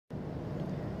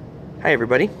Hi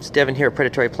everybody, it's Devin here at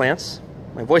Predatory Plants.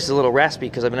 My voice is a little raspy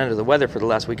because I've been under the weather for the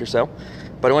last week or so,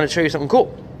 but I want to show you something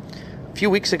cool. A few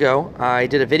weeks ago, I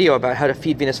did a video about how to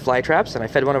feed Venus flytraps, and I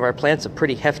fed one of our plants a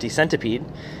pretty hefty centipede,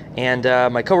 and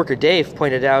my coworker Dave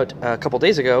pointed out a couple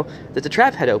days ago that the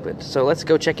trap had opened, so let's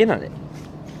go check in on it.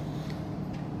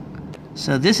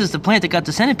 So this is the plant that got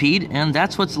the centipede, and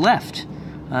that's what's left.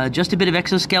 Just a bit of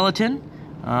exoskeleton.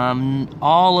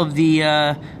 All of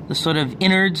the sort of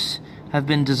innards have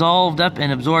been dissolved up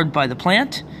and absorbed by the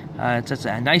plant. It's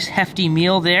a nice hefty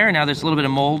meal there. Now there's a little bit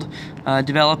of mold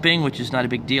developing, which is not a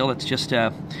big deal. It's just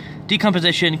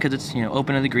decomposition because it's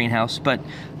open in the greenhouse, but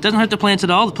it doesn't hurt the plants at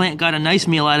all. The plant got a nice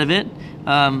meal out of it.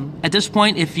 At this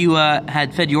point, if you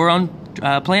had fed your own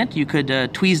plant, you could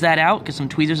tweeze that out, get some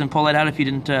tweezers and pull that out if you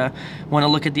didn't want to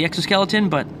look at the exoskeleton,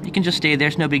 but you can just stay there.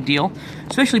 It's no big deal,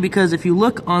 especially because if you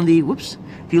look on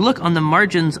the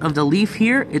margins of the leaf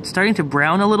here, it's starting to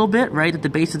brown a little bit right at the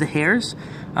base of the hairs.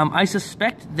 I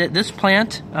suspect that this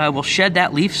plant will shed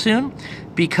that leaf soon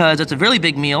because it's a really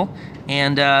big meal,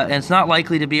 and it's not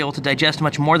likely to be able to digest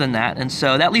much more than that. And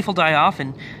so that leaf will die off,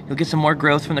 and you'll get some more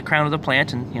growth from the crown of the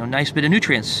plant, and nice bit of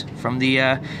nutrients from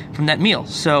that meal.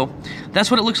 So that's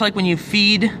what it looks like when you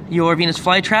feed your Venus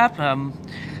flytrap.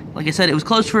 Like I said, it was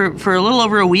closed for a little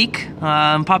over a week,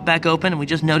 popped back open, and we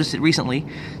just noticed it recently.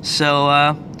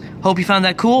 So hope you found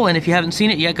that cool, and if you haven't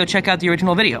seen it yet, go check out the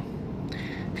original video.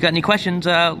 If you got any questions,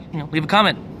 leave a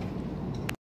comment.